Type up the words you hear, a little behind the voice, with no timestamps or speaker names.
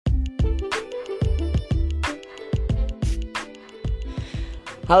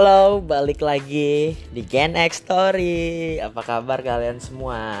Halo, balik lagi di Gen X Story. Apa kabar kalian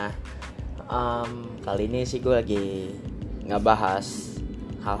semua? Kali ini sih gue lagi ngebahas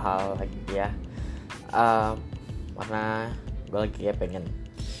hal-hal lagi ya. Karena gue lagi kayak pengen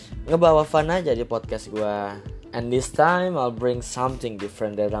ngebawa fun aja di podcast gue. And this time I'll bring something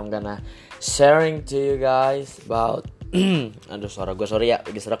different that I'm gonna sharing to you guys about. Aduh, suara gue sorry ya,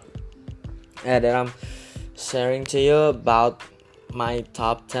 lagi serak. That I'm sharing to you about my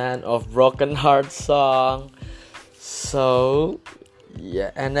top 10 of broken heart song. So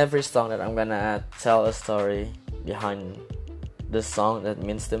yeah, and every song that I'm gonna tell a story behind the song that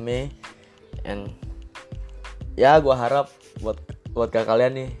means to me. And ya, gue harap buat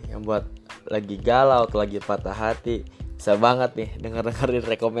kalian nih yang buat lagi galau atau lagi patah hati, bisa banget nih dengerin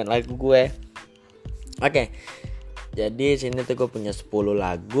rekomen lagu gue. Oke. Jadi sini tuh gue punya 10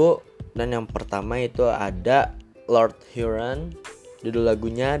 lagu. Dan yang pertama itu ada Lord Huron. Judul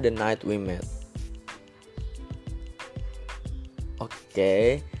lagunya The Night We Met.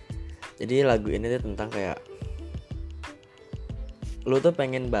 Oke. Jadi lagu ini tuh tentang kayak lu tuh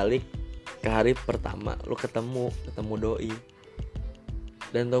pengen balik ke hari pertama lu ketemu doi,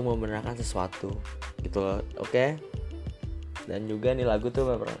 dan tuh membenarkan sesuatu gitu loh. Oke. Dan juga nih lagu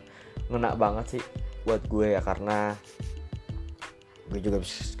tuh ngena banget sih buat gue ya, karena gue juga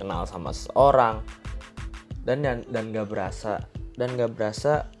bisa kenal sama seseorang dan gak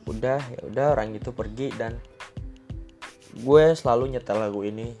berasa udah orang itu pergi, dan gue selalu nyetel lagu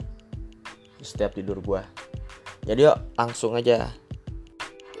ini setiap tidur gue. Jadi yuk langsung aja.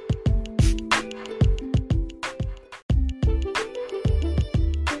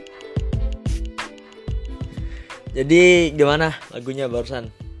 Jadi gimana lagunya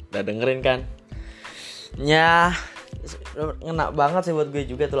barusan? Udah dengerin kan? Ya, ngena banget sih buat gue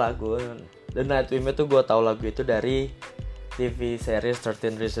juga tuh lagu. The Night We Met tuh gue tahu lagu itu dari TV series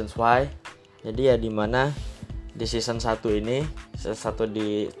 13 Reasons Why. Jadi ya dimana di season 1 ini, season 1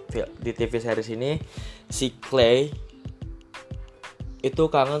 di TV series ini, si Clay itu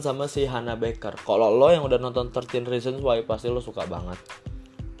kangen sama si Hannah Baker. Kalau lo yang udah nonton 13 Reasons Why pasti lo suka banget.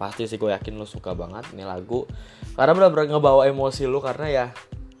 Pasti sih, gue yakin lo suka banget nih lagu, karena bener-bener ngebawa emosi lo, karena ya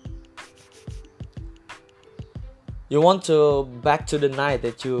you want to back to the night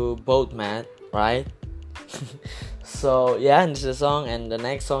that you both met, right? So yeah, this is the song, and the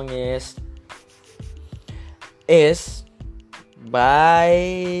next song is by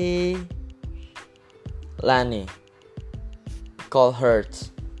Lani, Call Hurts.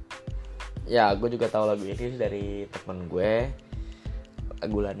 Ya, gue juga tahu lagu ini dari temen gue,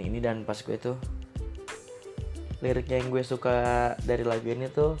 lagu Lani ini. Dan pas gue tuh liriknya yang gue suka dari lagu ini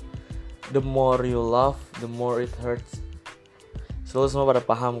tuh, the more you love, the more it hurts. Selalu semua pada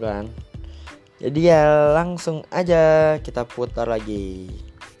paham kan? Jadi ya langsung aja kita putar lagi.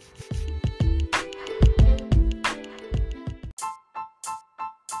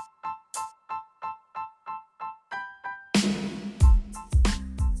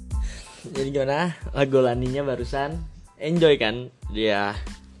 Jadi gimana lagu Laninya barusan? Enjoy kan? Ya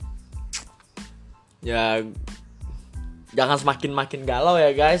jangan semakin galau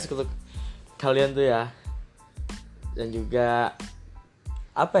ya guys untuk kalian tuh ya. Dan juga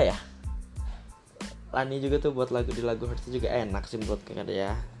apa ya, Lani juga tuh buat lagu Hurts juga enak sih buat kayak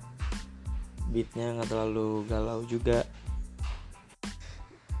ya, beatnya nggak terlalu galau juga.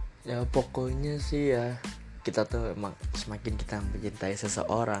 Ya pokoknya sih ya, kita tuh emang semakin kita mencintai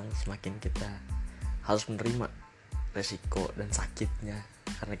seseorang, semakin kita harus menerima resiko dan sakitnya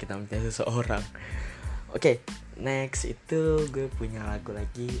karena kita mencintai seseorang. Oke, next itu gue punya lagu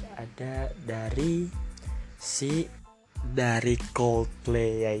lagi, ada dari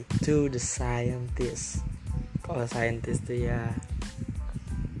Coldplay, yaitu The Scientist. Kalau Scientist tuh ya,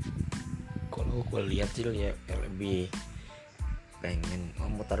 kalau gue lihat sih ya lebih pengen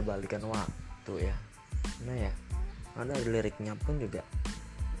memutarbalikkan waktu ya. Nah ya, ada liriknya pun juga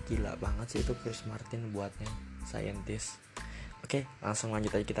gila banget sih, itu Chris Martin buatnya, Scientist. Oke, langsung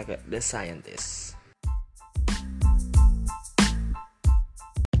lanjut aja kita ke The Scientist.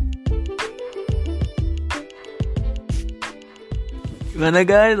 Gimana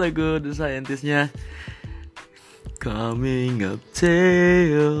guys lagu The Scientist-nya? Coming up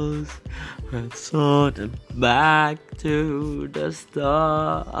tails, let's sort it back to the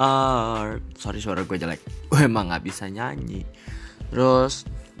start. Sorry, suara gue jelek, gue emang gak bisa nyanyi. Terus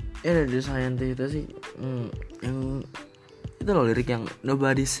ya The Scientist itu sih yang itu loh, lirik yang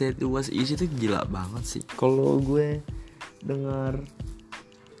Nobody said it was easy itu gila banget sih. Kalau gue dengar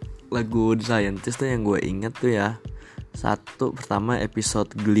lagu The Scientist tuh yang gue inget tuh ya, satu pertama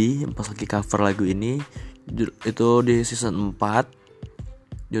episode Glee pas lagi cover lagu ini, itu di season 4.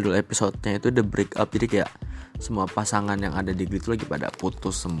 judul episodenya itu The Break Up. Jadi kayak semua pasangan yang ada di Glee itu lagi pada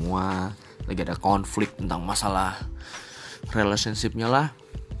putus semua, lagi ada konflik tentang masalah relationshipnya lah.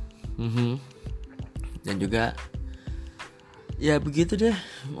 Dan juga ya begitu deh.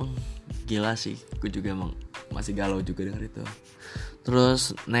 Emang gila sih, gue juga emang masih galau juga denger itu.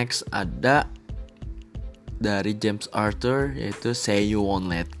 Terus next ada dari James Arthur, yaitu Say You Won't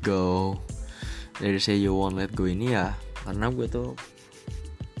Let Go. Dari Say You Won't Let Go ini ya, karena gue tuh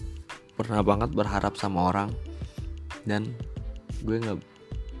pernah banget berharap sama orang, dan gue gak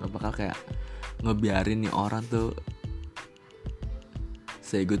bakal kayak ngebiarin nih orang tuh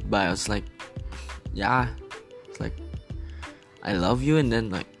say goodbye. I was like, it's like I love you, and then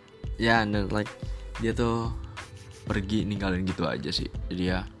like and then like dia tuh pergi ninggalin gitu aja sih.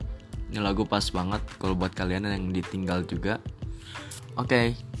 Jadi ya, ini lagu pas banget kalau buat kalian yang ditinggal juga.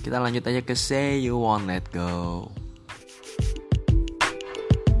 Oke, kita lanjut aja ke Say You Won't Let Go.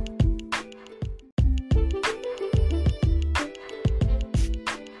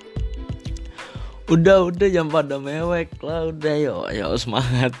 Udah jangan pada mewek lah, udah yo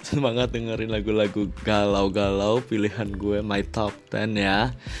semangat dengerin lagu-lagu galau-galau pilihan gue, my top 10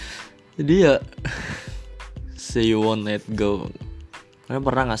 ya. Jadi ya Say You Won't Let Go. Kalian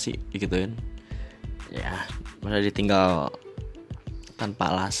pernah gak sih digituin? Ya, masa ditinggal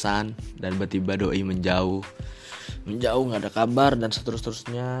tanpa alasan dan tiba-tiba doi menjauh gak ada kabar dan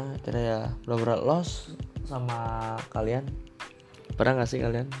seterusnya. Kira ya bener-bener lost sama kalian. Pernah gak sih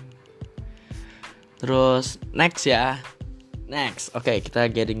kalian? Terus next. Oke, kita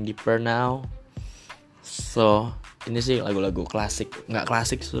getting deeper now. So ini sih lagu-lagu klasik. Gak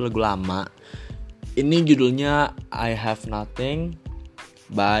klasik, itu lagu lama. Ini judulnya I Have Nothing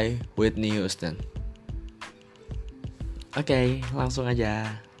by Whitney Houston. Oke, langsung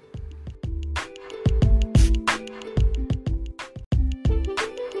aja.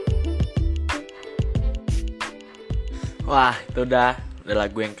 Wah, itu udah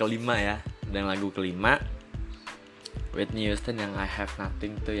lagu yang kelima ya. Dan lagu kelima Whitney Houston yang I Have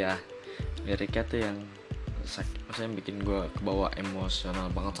Nothing tuh ya, liriknya tuh yang maksudnya bikin gue kebawa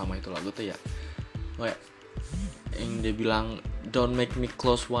emosional banget sama itu lagu tuh ya. Kayak yang dia bilang don't make me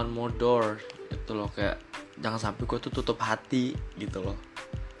close one more door, itu loh, kayak jangan sampai gue tuh tutup hati gitu loh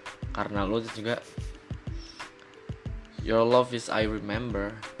karena lo. Juga your love is I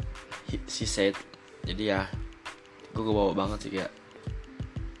remember, she said. Jadi ya gue kebawa banget sih. Kayak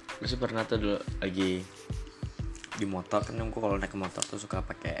gue sih pernah tuh dulu lagi di motor, kan gue kalau naik ke motor tuh suka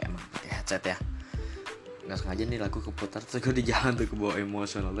pakai headset ya. Nggak sengaja nih lagu keputar, terus gue di jalan tuh kebawa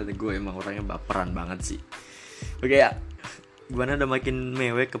emosional. Gue emang orangnya baperan banget sih. Oke ya, gimana, udah makin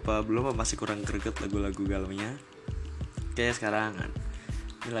mewek apa belum? Masih kurang greget lagu-lagu galaunya? Oke, sekarang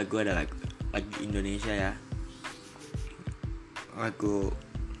ini lagu ada lagu Indonesia ya. Lagu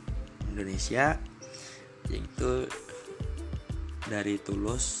Indonesia yaitu dari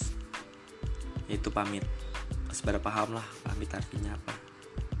Tulus, yaitu Pamit. Masih pada paham lah pamit artinya apa.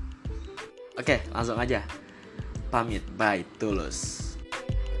 Oke, langsung aja. Pamit by Tulus.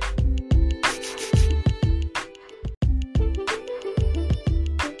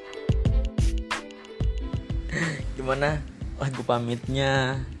 Gimana lagu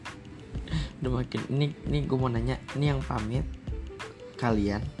pamitnya? Udah makin ini gue mau nanya, ini yang pamit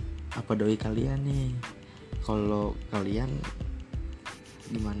kalian apa doi kalian nih? Kalau kalian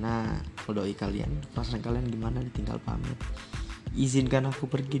gimana? Kalau doi kalian, pasangan kalian gimana ditinggal pamit? Izinkan aku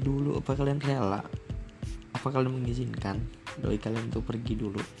pergi dulu, apa kalian rela? Apa kalian mengizinkan doi kalian untuk pergi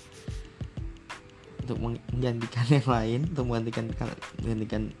dulu untuk menggantikan yang lain, untuk menggantikan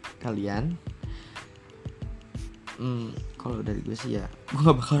kalian? Kalau dari gue sih ya, gue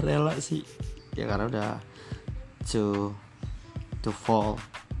gak bakal rela sih ya, karena udah to fall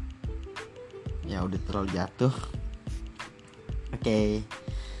ya, udah terlalu jatuh. Oke.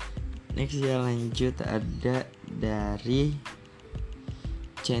 Next ya, lanjut ada dari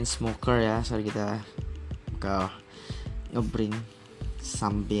Smoga ya. Sorry, kita bakal ngebring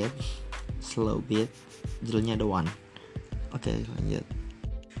some beat, slow beat. Judulnya The One. Oke, lanjut.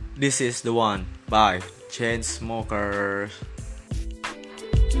 This is The One by Smoga.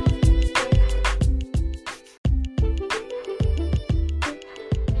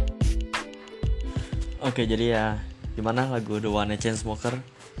 Oke, jadi ya gimana lagu The One Smoga?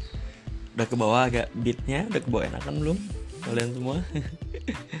 Udah ke bawah agak beatnya, udah ke bawah enakan belum kalian semua?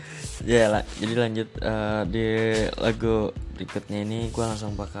 Ya lah, jadi lanjut di lagu berikutnya ini gue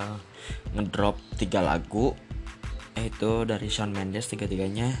langsung bakal ngedrop 3 lagu, yaitu dari Shawn Mendes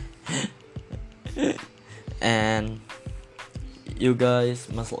 3-3-nya. And you guys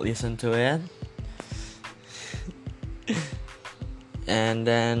must listen to it. and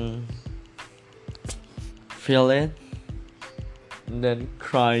then feel it, and then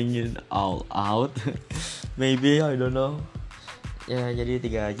crying it all out. Maybe, I don't know. Ya, jadi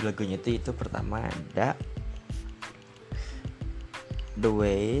 3 lagunya itu pertama ada The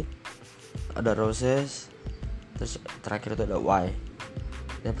Wait, ada Roses, terus terakhir itu ada Why.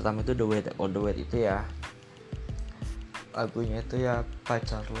 Yang pertama itu The Wait. The Wait itu ya lagunya itu ya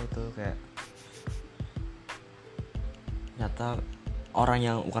pacar lo tuh kayak nyata orang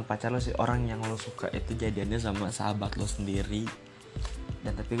yang bukan pacar lo sih, orang yang lo suka itu jadiannya sama sahabat lo sendiri.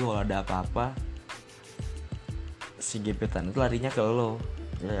 Dan tapi kalau ada apa-apa si gebetan itu larinya ke lo.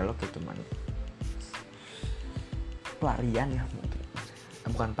 Ya lo kayak cuman pelarian ya mungkin.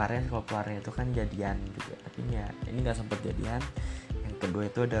 Bukan pelarian, kalau pelarian itu kan jadian juga. Tapi ya ini nggak sempet jadian. Yang kedua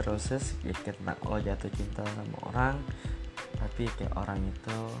itu ada Roses, ya tentang lo jatuh cinta sama orang, tapi kayak orang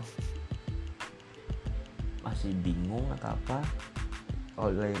itu masih bingung atau apa.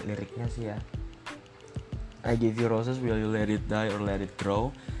 Oh, liriknya sih ya, I give you roses, will you let it die or let it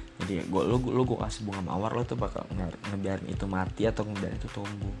grow. Jadi gue kasih bunga mawar, lo tuh bakal ngebiarin itu mati atau ngebiarin itu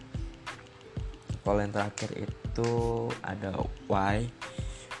tumbuh. Kalau yang terakhir itu ada why.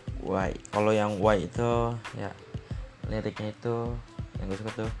 Kalau yang why itu ya liriknya itu yang gue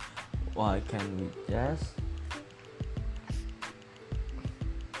suka tuh, why can't we just,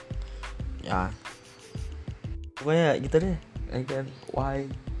 ya pokoknya gitu deh. Kan why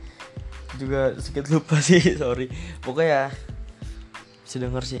juga sedikit lupa sih, sorry. Pokoknya bisa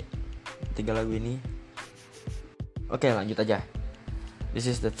denger sih 3 lagu ini. Oke, lanjut aja. This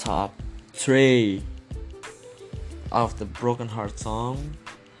is the top 3 of the Broken Heart song.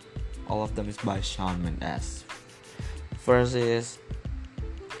 All of them is by Shawn Mendes. First is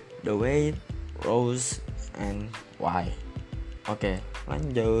The Wait, Rose, and Why. Oke,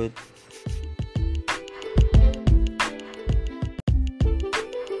 lanjut.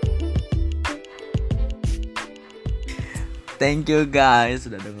 Thank you guys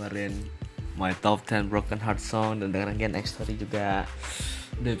sudah dengerin my top 10 Broken Heart song dan dengerin Gen X Story juga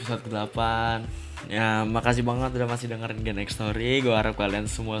di episode ke-8. Ya, makasih banget udah masih dengerin Gen X Story. Gue harap kalian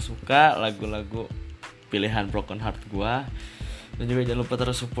semua suka lagu-lagu pilihan Broken Heart gue. Dan juga jangan lupa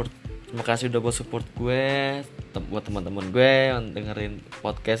terus support. Terima kasih udah buat support gue, buat teman-teman gue yang dengerin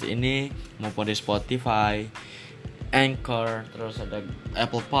podcast ini maupun di Spotify, Anchor, terus ada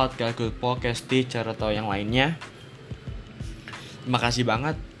Apple Podcast, Google Podcast, Stitcher atau yang lainnya. Terima kasih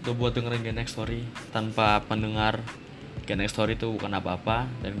banget udah buat dengerin Gen X Story. Tanpa pendengar Gen X Story itu bukan apa-apa,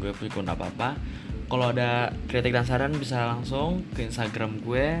 dan gue pun bukan apa-apa. Kalau ada kritik dan saran bisa langsung ke Instagram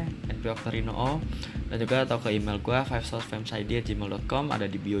gue @npoktarino, dan juga atau ke email gue 5sourcefamsid@gmail.com, ada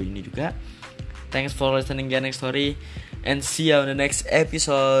di bio ini juga. Thanks for listening Gen X Story, and see you on the next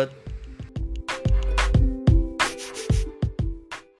episode.